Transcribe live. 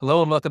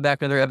Hello and welcome back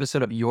to another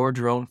episode of Your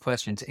Drone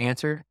Questions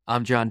Answered.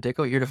 I'm John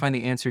Dicko, here to find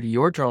the answer to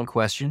your drone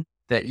question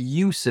that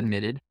you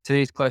submitted.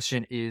 Today's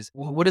question is,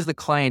 what is the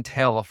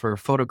clientele for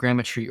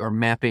photogrammetry or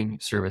mapping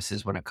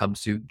services when it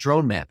comes to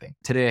drone mapping?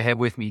 Today I have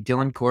with me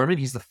Dylan Gorman.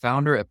 He's the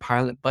founder at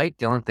Pilot Byte.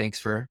 Dylan, thanks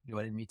for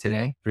joining me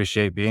today.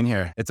 Appreciate being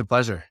here. It's a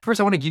pleasure. First,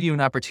 I want to give you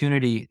an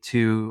opportunity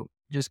to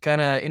just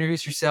kind of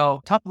introduce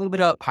yourself, talk a little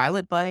bit about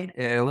Pilot Byte,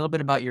 and a little bit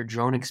about your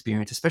drone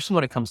experience, especially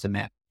when it comes to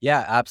mapping.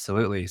 Yeah,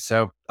 absolutely.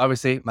 So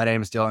obviously my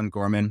name is Dylan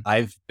Gorman.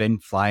 I've been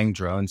flying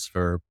drones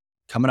for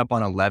coming up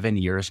on 11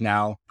 years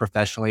now.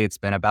 Professionally, it's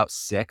been about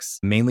 6,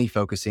 mainly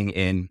focusing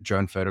in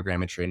drone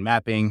photogrammetry and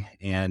mapping.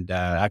 And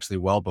actually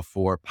well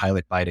before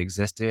Pilot Byte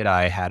existed,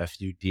 I had a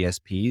few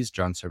DSPs,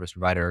 drone service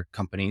provider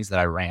companies that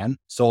I ran.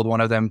 Sold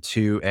one of them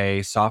to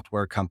a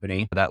software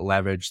company that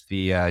leveraged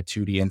the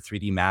 2D and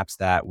 3D maps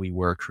that we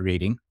were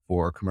creating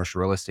for commercial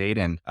real estate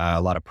and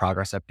a lot of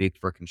progress updates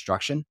for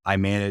construction. I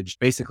managed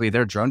basically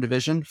their drone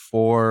division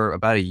for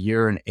about a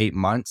year and 8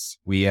 months.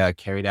 We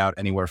carried out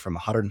anywhere from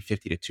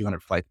 150 to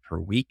 200 flights per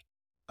week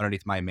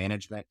underneath my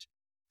management.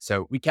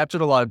 So we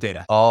captured a lot of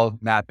data, all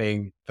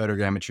mapping,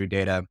 photogrammetry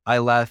data. I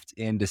left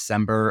in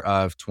December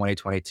of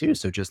 2022,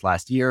 so just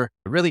last year,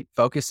 really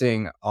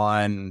focusing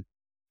on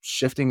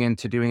shifting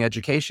into doing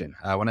education.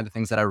 One of the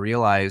things that I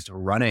realized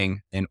running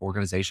an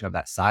organization of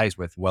that size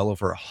with well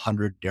over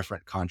 100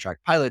 different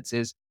contract pilots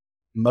is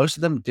most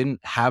of them didn't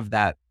have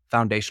that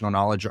foundational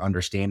knowledge or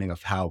understanding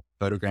of how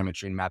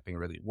photogrammetry and mapping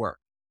really work.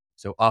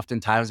 So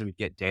oftentimes we'd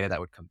get data that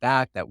would come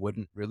back that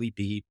wouldn't really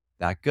be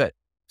that good.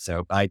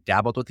 So I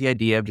dabbled with the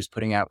idea of just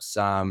putting out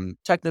some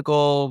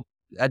technical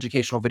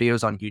educational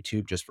videos on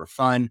YouTube just for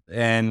fun.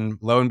 And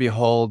lo and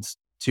behold,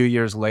 2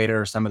 years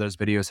later, some of those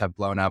videos have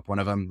blown up. One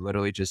of them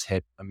literally just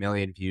hit 1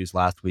 million views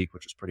last week,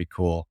 which was pretty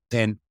cool.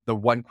 And the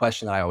one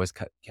question that I always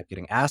kept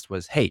getting asked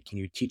was, hey, can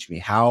you teach me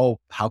how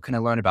can I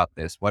learn about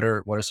this? What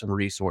are some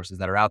resources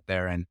that are out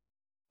there? And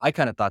I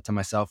kind of thought to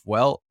myself,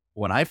 well,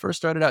 when I first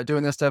started out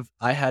doing this stuff,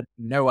 I had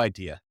no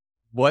idea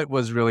what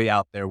was really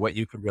out there, what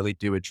you could really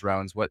do with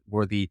drones, what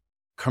were the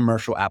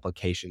commercial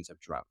applications of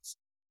drones.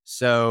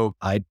 So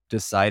I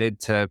decided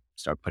to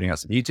start putting out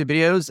some YouTube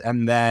videos.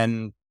 And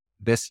then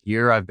this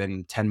year, I've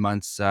been 10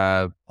 months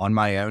on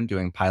my own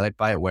doing Pilot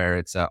Byte, where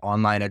it's an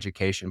online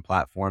education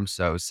platform.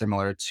 So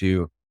similar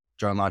to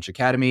Drone Launch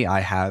Academy, I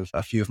have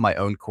a few of my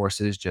own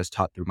courses just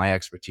taught through my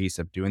expertise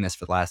of doing this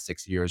for the last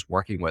 6 years,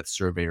 working with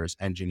surveyors,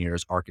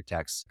 engineers,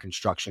 architects,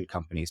 construction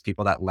companies,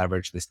 people that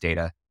leverage this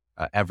data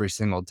every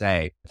single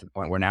day, to the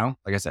point where now,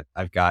 like I said,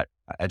 I've got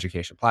an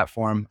education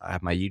platform, I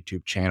have my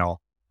YouTube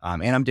channel,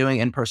 and I'm doing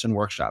in-person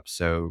workshops.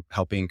 So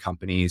helping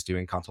companies,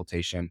 doing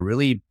consultation,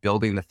 really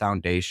building the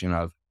foundation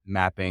of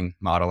mapping,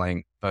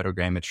 modeling,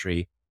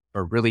 photogrammetry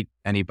for really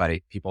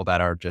anybody, people that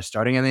are just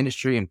starting in the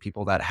industry and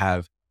people that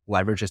have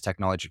leveraged this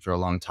technology for a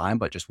long time,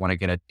 but just want to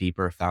get a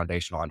deeper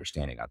foundational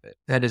understanding of it.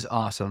 That is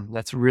awesome.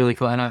 That's really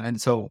cool. And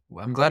so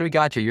I'm glad we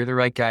got you. You're the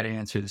right guy to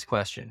answer this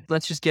question.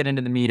 Let's just get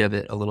into the meat of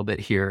it a little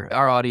bit here.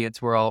 Our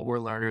audience, we're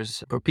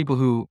learners, but people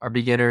who are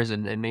beginners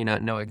and may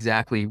not know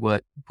exactly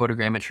what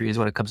photogrammetry is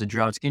when it comes to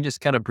drones. Can you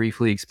just kind of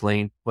briefly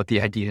explain what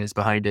the idea is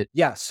behind it?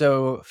 Yeah.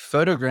 So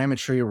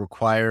photogrammetry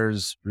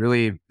requires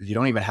really, you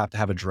don't even have to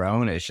have a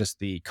drone. It's just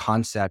the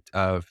concept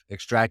of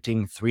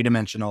extracting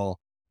 3-dimensional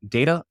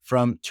data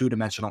from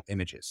 2-dimensional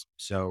images.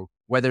 So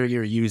whether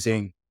you're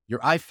using your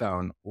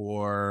iPhone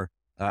or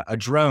a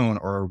drone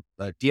or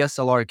a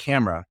DSLR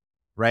camera,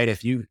 right?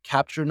 If you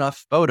capture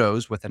enough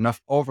photos with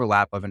enough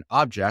overlap of an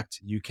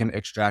object, you can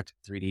extract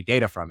 3D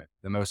data from it.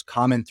 The most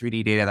common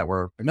 3D data that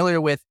we're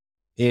familiar with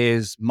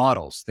is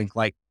models. Think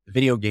like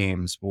video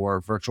games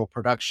or virtual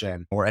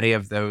production or any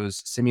of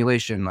those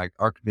simulation like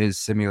ArcViz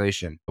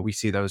simulation. We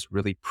see those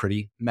really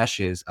pretty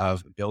meshes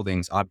of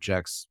buildings,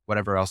 objects,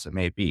 whatever else it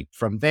may be.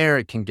 From there,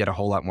 it can get a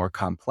whole lot more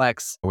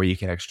complex where you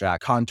can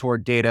extract contour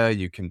data.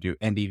 You can do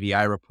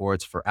NDVI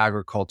reports for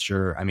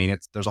agriculture. I mean,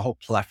 there's a whole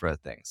plethora of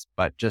things,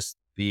 but just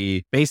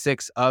the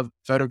basics of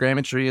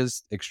photogrammetry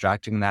is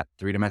extracting that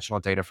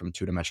 3-dimensional data from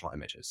 2-dimensional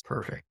images.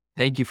 Perfect.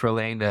 Thank you for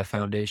laying that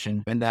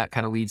foundation. And that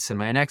kind of leads to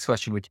my next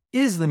question, which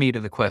is the meat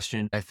of the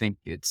question. I think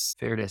it's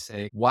fair to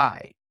say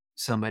why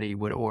somebody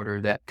would order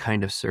that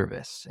kind of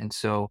service. And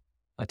so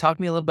talk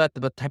to me a little bit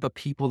about the type of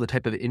people, the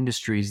type of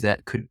industries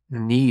that could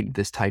need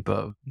this type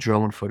of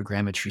drone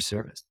photogrammetry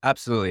service.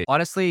 Absolutely.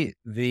 Honestly,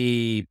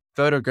 the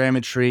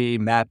photogrammetry,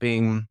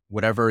 mapping,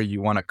 whatever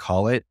you want to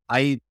call it,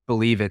 I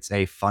believe it's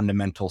a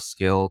fundamental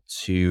skill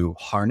to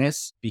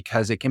harness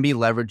because it can be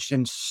leveraged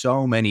in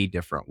so many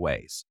different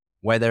ways.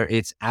 Whether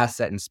it's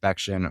asset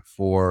inspection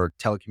for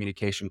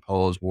telecommunication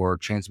poles or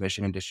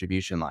transmission and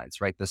distribution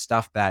lines, right? The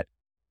stuff that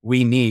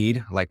we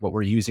need, like what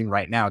we're using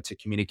right now to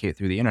communicate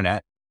through the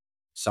internet,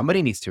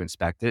 somebody needs to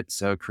inspect it.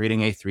 So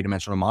creating a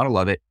 3-dimensional model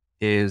of it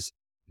is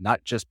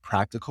not just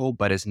practical,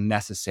 but is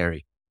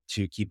necessary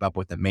to keep up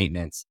with the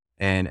maintenance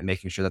and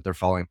making sure that they're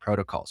following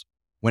protocols.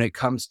 When it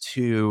comes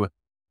to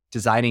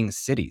designing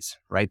cities,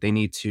 right? They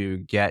need to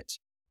get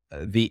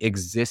the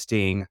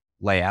existing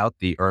layout,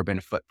 the urban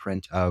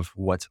footprint of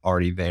what's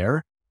already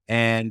there,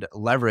 and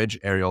leverage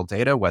aerial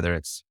data, whether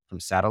it's from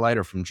satellite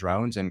or from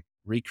drones, and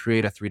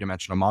recreate a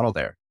three-dimensional model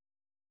there.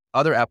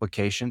 Other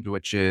applications,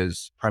 which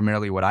is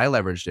primarily what I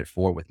leveraged it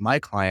for with my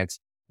clients,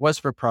 was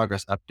for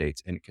progress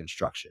updates in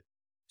construction.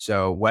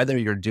 So whether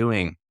you're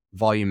doing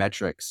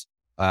volumetrics,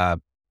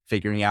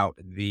 figuring out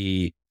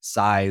the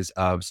size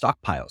of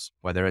stockpiles,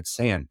 whether it's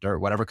sand, dirt,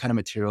 whatever kind of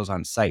materials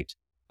on site,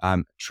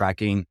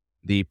 tracking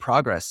the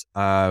progress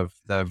of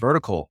the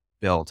vertical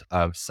build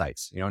of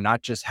sites,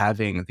 not just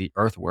having the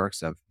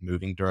earthworks of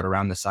moving dirt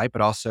around the site,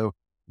 but also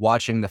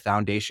watching the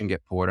foundation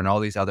get poured and all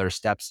these other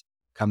steps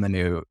come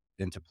into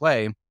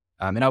play.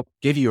 And I'll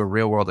give you a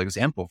real world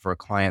example for a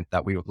client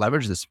that we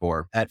leverage this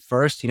for. At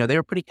first, they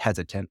were pretty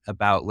hesitant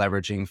about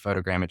leveraging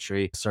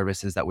photogrammetry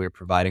services that we were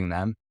providing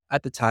them.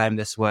 At the time,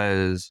 this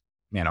was,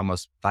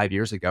 almost 5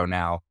 years ago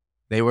now,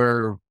 they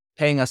were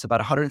paying us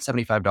about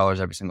 $175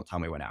 every single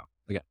time we went out.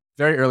 Again,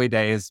 very early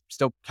days,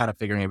 still kind of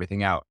figuring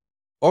everything out.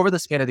 Over the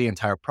span of the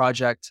entire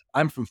project,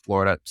 I'm from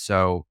Florida,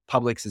 so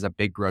Publix is a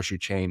big grocery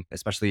chain,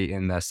 especially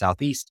in the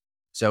Southeast.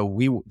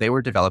 So they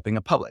were developing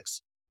a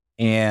Publix.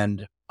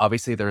 And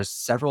obviously, there's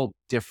several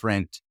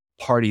different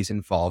parties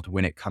involved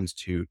when it comes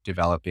to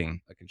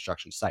developing a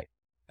construction site.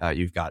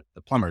 You've got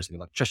the plumbers, the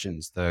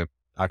electricians, the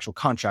actual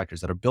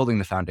contractors that are building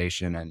the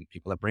foundation, and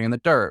people that bring in the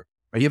dirt.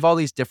 Right? You have all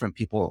these different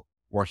people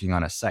working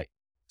on a site.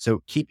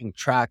 So keeping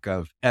track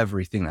of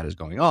everything that is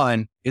going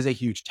on is a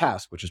huge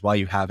task, which is why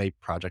you have a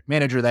project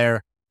manager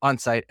there on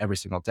site every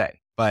single day.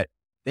 But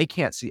they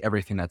can't see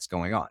everything that's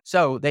going on.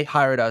 So they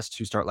hired us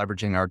to start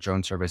leveraging our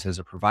drone services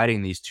of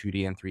providing these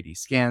 2D and 3D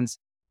scans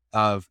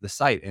of the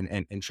site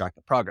and track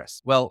the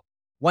progress. Well,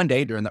 one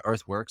day during the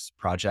earthworks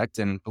project,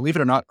 and believe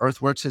it or not,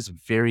 earthworks is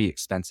very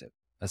expensive.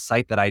 A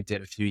site that I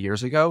did a few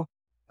years ago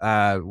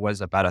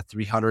was about a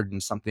 300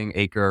 and something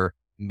acre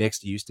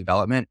mixed use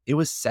development. It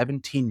was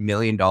 $17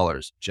 million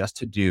just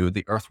to do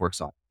the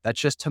earthworks on.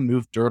 That's just to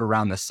move dirt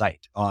around the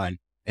site on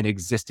an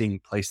existing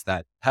place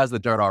that has the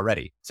dirt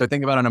already. So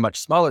think about on a much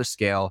smaller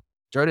scale,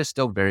 dirt is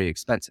still very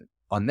expensive.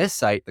 On this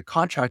site, the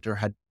contractor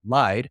had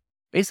lied,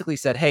 basically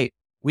said, hey,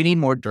 we need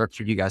more dirt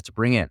for you guys to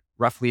bring in,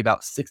 roughly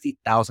about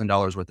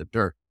 $60,000 worth of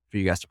dirt for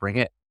you guys to bring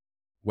in.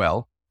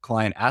 Well,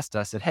 client asked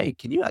us, said, hey,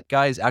 can you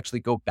guys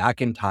actually go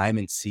back in time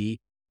and see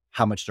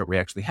how much dirt we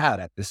actually had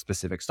at this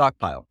specific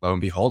stockpile? Lo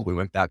and behold, we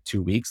went back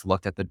 2 weeks,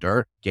 looked at the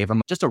dirt, gave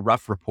them just a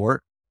rough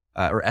report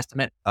or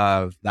estimate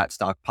of that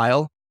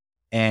stockpile.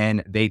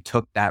 And they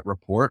took that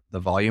report,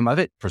 the volume of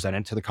it,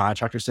 presented to the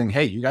contractor saying,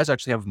 hey, you guys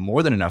actually have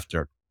more than enough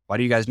dirt. Why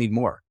do you guys need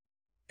more?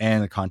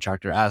 And the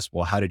contractor asked,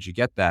 well, how did you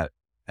get that?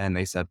 And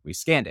they said, we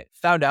scanned it.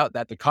 Found out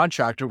that the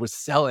contractor was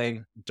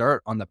selling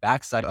dirt on the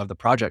backside of the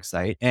project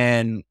site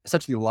and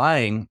essentially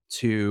lying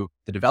to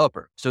the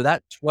developer. So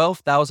that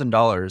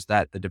 $12,000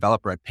 that the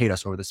developer had paid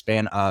us over the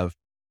span of,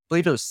 I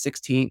believe it was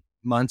 16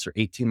 months or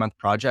 18-month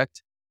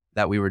project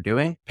that we were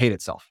doing, paid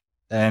itself.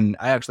 And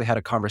I actually had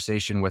a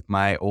conversation with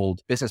my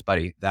old business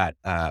buddy,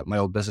 my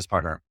old business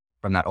partner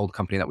from that old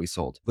company that we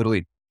sold,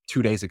 literally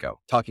 2 days ago,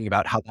 talking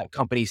about how that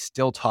company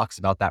still talks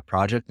about that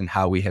project and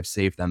how we have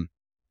saved them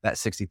that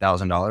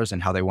 $60,000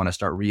 and how they want to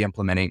start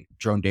re-implementing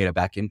drone data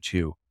back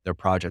into their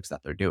projects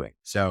that they're doing.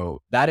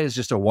 So that is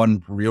just a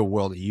one real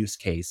world use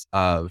case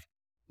of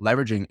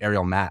leveraging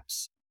aerial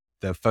maps,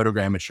 the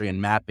photogrammetry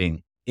and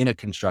mapping in a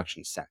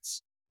construction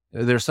sense.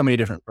 There's so many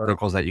different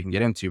verticals that you can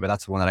get into, but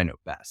that's the one that I know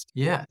best.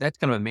 Yeah, that's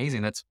kind of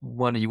amazing. That's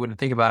one you wouldn't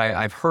think about.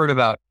 I've heard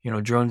about,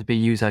 drones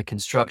being used at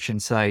construction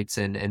sites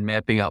and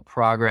mapping out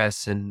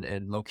progress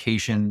and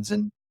locations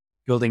and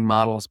building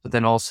models. But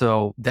then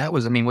also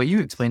what you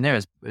explained there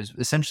is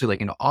essentially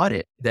like an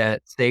audit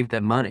that saved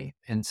them money.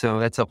 And so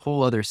that's a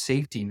whole other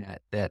safety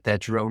net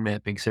that drone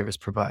mapping service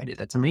provided.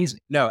 That's amazing.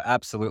 No,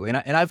 absolutely.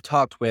 And I've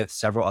talked with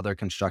several other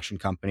construction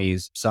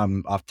companies,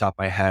 some off the top of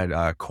my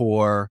head,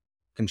 Core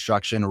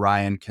Construction,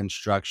 Ryan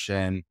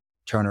Construction,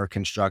 Turner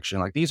Construction.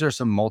 Like these are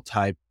some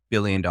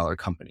multi-billion-dollar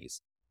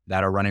companies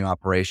that are running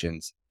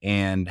operations.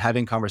 And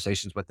having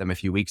conversations with them a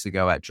few weeks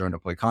ago at Drone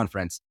Deploy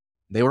Conference,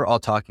 they were all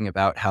talking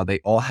about how they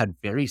all had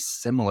very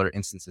similar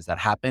instances that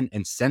happened.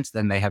 And since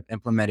then, they have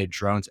implemented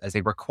drones as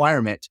a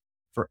requirement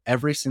for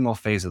every single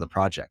phase of the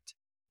project.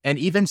 And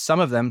even some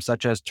of them,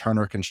 such as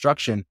Turner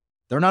Construction,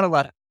 they're not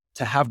allowed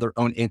to have their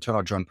own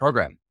internal drone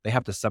program. They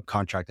have to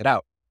subcontract it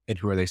out. And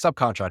who are they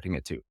subcontracting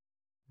it to?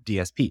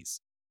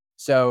 DSPs.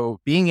 So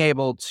being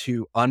able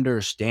to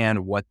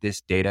understand what this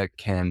data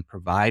can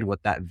provide,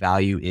 what that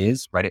value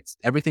is, right?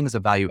 Everything is a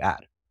value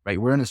add, right?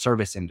 We're in the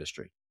service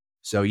industry.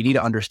 So you need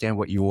to understand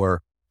what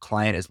your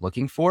client is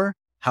looking for,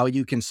 how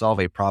you can solve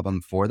a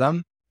problem for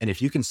them. And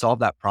if you can solve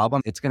that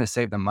problem, it's going to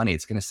save them money.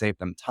 It's going to save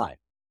them time.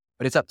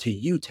 But it's up to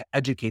you to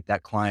educate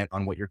that client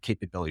on what your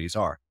capabilities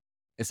are.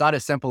 It's not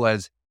as simple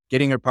as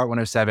getting your Part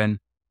 107,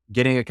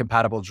 getting a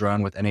compatible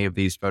drone with any of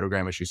these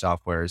photogrammetry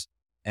softwares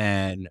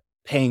and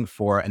paying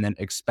for it and then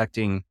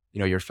expecting,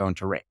 your phone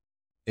to ring.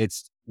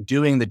 It's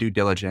doing the due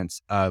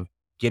diligence of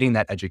getting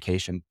that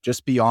education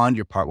just beyond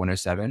your Part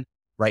 107,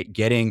 right?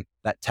 Getting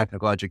that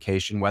technical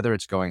education, whether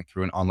it's going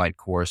through an online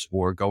course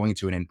or going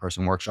to an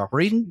in-person workshop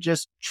or even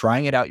just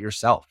trying it out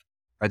yourself,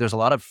 right? There's a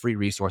lot of free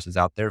resources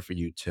out there for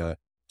you to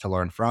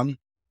learn from,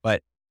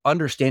 but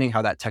understanding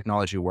how that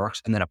technology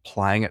works and then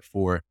applying it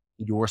for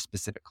your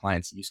specific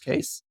client's use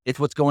case, it's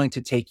what's going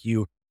to take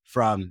you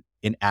from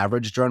an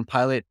average drone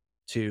pilot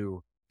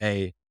to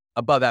a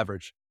above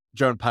average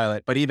drone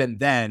pilot. But even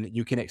then,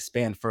 you can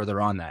expand further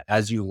on that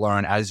as you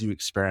learn, as you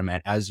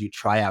experiment, as you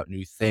try out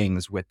new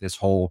things with this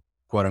whole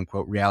quote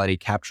unquote reality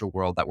capture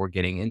world that we're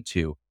getting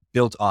into,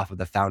 built off of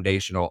the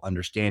foundational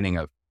understanding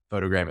of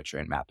photogrammetry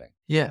and mapping.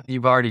 Yeah,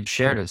 you've already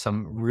shared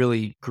some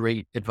really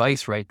great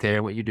advice right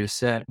there, what you just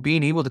said.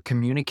 Being able to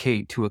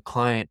communicate to a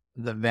client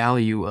the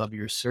value of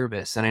your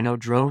service. And I know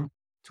drone,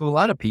 to a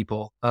lot of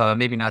people,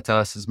 maybe not to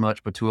us as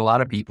much, but to a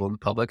lot of people in the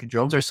public,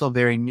 drones are still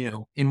very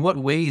new. In what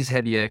ways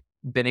have you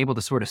been able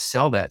to sort of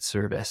sell that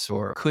service?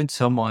 Or could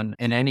someone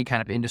in any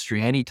kind of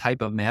industry, any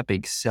type of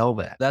mapping sell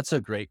that? That's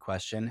a great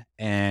question.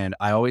 And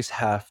I always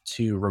have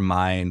to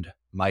remind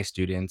my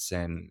students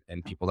and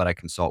people that I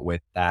consult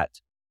with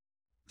that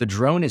the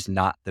drone is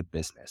not the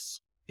business.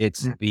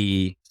 It's Mm.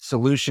 the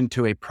solution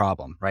to a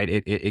problem, right?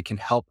 It can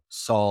help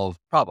solve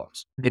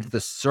problems. It's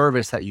the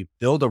service that you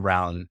build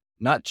around,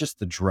 not just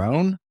the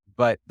drone,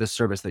 but the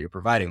service that you're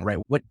providing, right?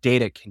 What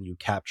data can you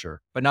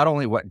capture? But not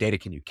only what data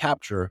can you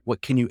capture,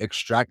 what can you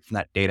extract from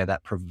that data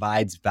that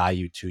provides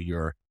value to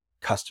your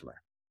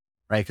customer,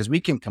 right? Because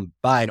we can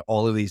combine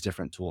all of these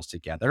different tools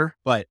together.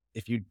 But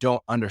if you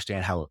don't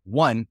understand how,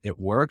 one, it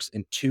works,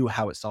 and two,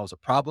 how it solves a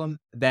problem,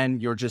 then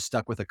you're just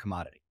stuck with a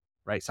commodity,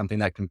 right? Something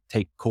that can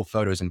take cool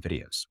photos and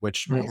videos, which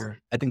Sure.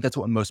 I think that's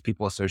what most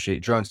people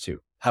associate drones to.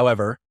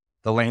 However,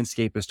 the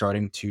landscape is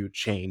starting to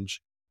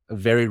change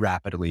very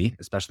rapidly,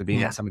 especially being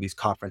Yeah. at some of these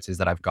conferences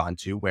that I've gone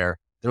to where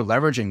they're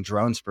leveraging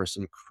drones for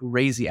some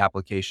crazy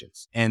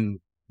applications.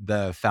 And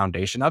the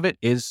foundation of it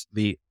is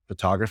the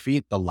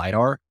photography, the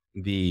LiDAR,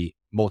 the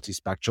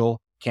multispectral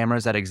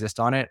cameras that exist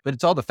on it, but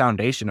it's all the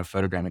foundation of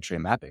photogrammetry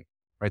and mapping,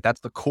 right?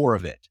 That's the core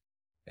of it.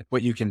 It's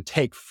what you can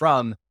take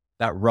from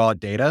that raw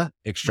data,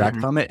 extract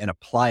Mhm. from it, and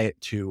apply it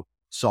to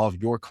solve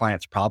your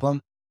client's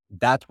problem.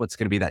 That's what's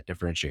going to be that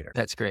differentiator.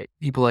 That's great.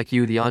 People like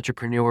you, the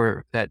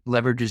entrepreneur that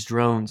leverages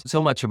drones.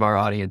 So much of our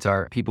audience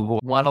are people who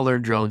want to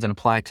learn drones and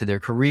apply it to their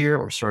career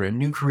or start a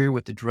new career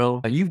with the drone.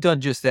 You've done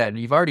just that. And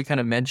you've already kind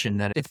of mentioned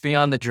that it's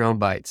beyond the drone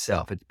by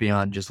itself. It's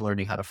beyond just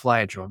learning how to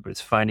fly a drone, but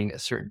it's finding a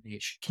certain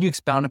niche. Can you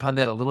expound upon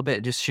that a little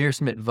bit? Just share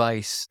some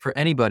advice for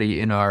anybody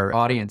in our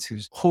audience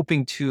who's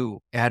hoping to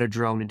add a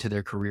drone into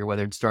their career,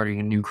 whether it's starting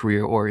a new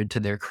career or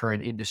into their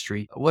current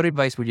industry. What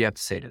advice would you have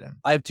to say to them?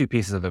 I have two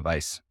pieces of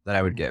advice that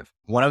I would give.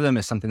 One of them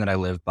is something that I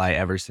live by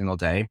every single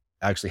day.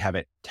 I actually have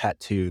it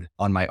tattooed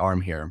on my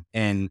arm here.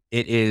 And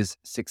it is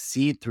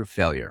succeed through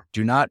failure.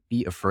 Do not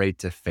be afraid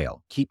to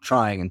fail. Keep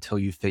trying until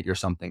you figure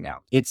something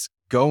out. It's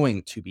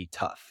going to be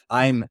tough.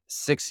 I'm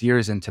 6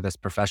 years into this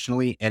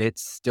professionally and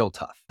it's still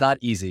tough. Not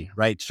easy,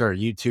 right? Sure,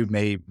 YouTube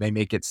may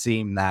make it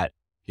seem that,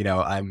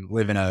 I'm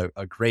living a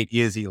great,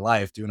 easy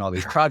life doing all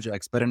these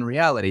projects. But in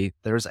reality,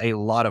 there's a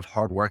lot of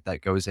hard work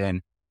that goes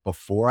in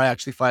before I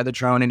actually fly the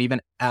drone and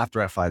even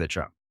after I fly the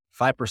drone.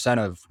 5%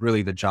 of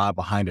really the job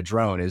behind a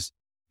drone is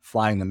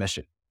flying the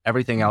mission.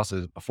 Everything else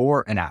is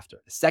before and after.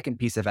 The second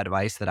piece of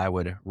advice that I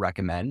would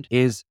recommend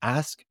is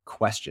ask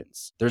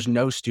questions. There's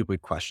no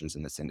stupid questions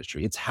in this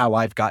industry. It's how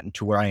I've gotten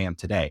to where I am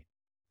today.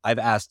 I've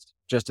asked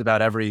just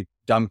about every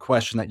dumb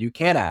question that you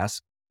can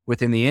ask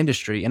within the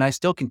industry, and I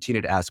still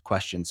continue to ask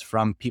questions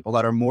from people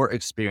that are more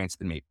experienced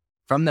than me,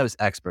 from those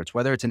experts,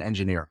 whether it's an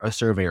engineer, a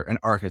surveyor, an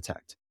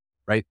architect,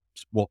 right?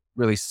 Well,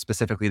 really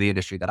specifically the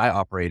industry that I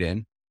operate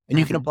in. And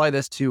you can apply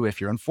this to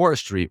if you're in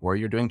forestry or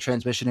you're doing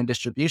transmission and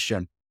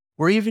distribution,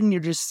 or even you're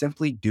just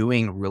simply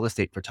doing real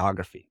estate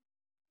photography.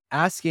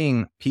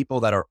 Asking people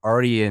that are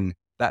already in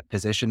that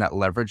position that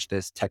leverage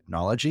this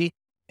technology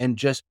and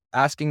just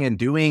asking and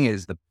doing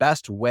is the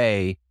best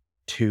way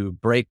to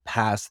break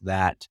past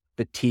that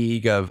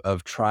fatigue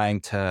of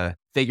trying to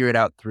figure it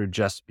out through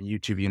just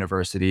YouTube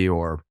University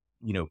or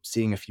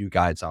seeing a few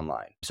guides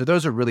online. So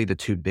those are really the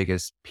two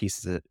biggest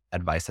pieces of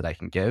advice that I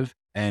can give.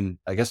 And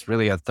I guess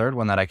really a third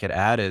one that I could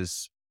add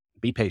is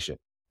be patient.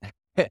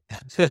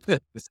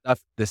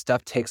 This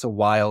stuff takes a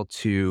while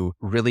to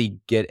really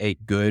get a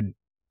good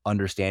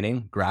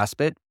understanding,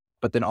 grasp it,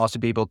 but then also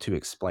be able to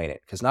explain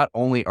it. Because not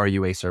only are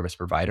you a service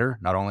provider,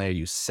 not only are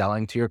you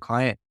selling to your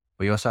client,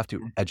 but you also have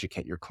to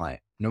educate your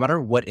client. No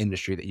matter what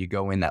industry that you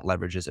go in that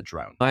leverages a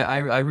drone.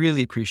 I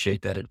really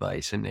appreciate that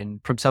advice. And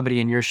from somebody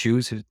in your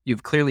shoes,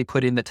 you've clearly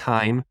put in the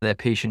time. That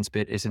patience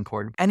bit is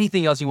important.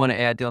 Anything else you want to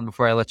add, Dylan,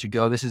 before I let you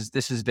go? This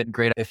has been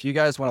great. If you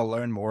guys want to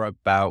learn more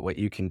about what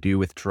you can do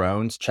with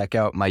drones, check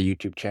out my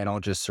YouTube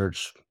channel. Just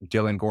search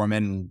Dylan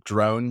Gorman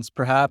drones,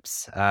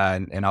 perhaps,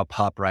 and I'll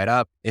pop right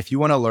up. If you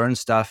want to learn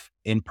stuff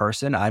in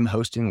person, I'm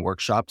hosting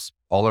workshops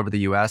all over the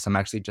US. I'm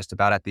actually just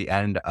about at the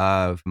end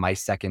of my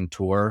second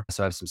tour.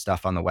 So I have some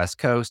stuff on the West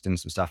Coast and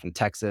some stuff in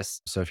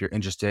Texas. So if you're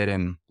interested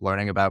in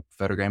learning about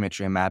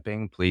photogrammetry and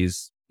mapping,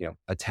 please,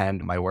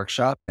 attend my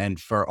workshop. And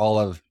for all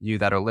of you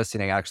that are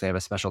listening, I actually have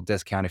a special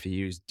discount. If you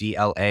use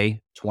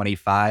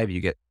DLA25,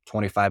 you get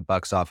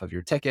 $25 off of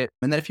your ticket.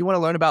 And then if you want to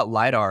learn about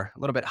LiDAR, a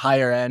little bit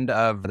higher end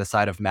of the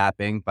side of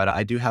mapping, but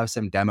I do have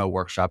some demo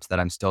workshops that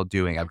I'm still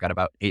doing. I've got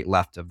about 8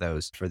 left of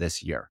those for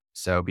this year.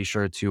 So be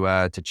sure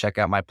to check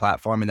out my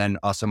platform, and then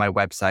also my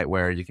website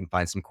where you can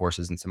find some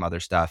courses and some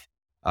other stuff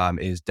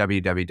is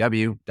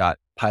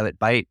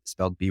www.pilotbyte,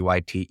 spelled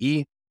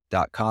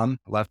BYTE.com.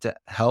 Love to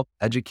help,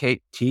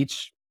 educate,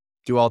 teach,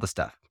 do all the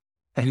stuff.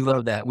 We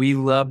love that. We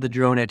love the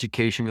drone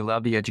education. We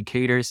love the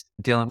educators.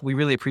 Dylan, we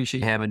really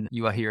appreciate having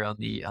you out here on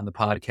the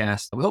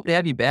podcast. We hope to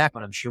have you back,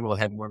 but I'm sure we'll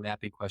have more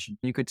mapping questions.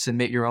 You could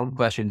submit your own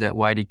questions at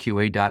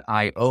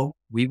ydqa.io.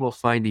 We will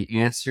find the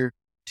answer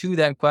to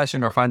that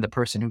question, or find the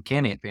person who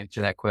can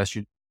answer that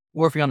question.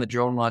 Or if you're on the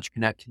Drone Launch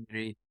Connect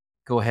community,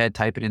 go ahead,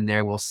 type it in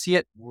there. We'll see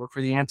it. We'll look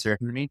for the answer.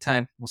 In the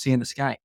meantime, we'll see you in the sky.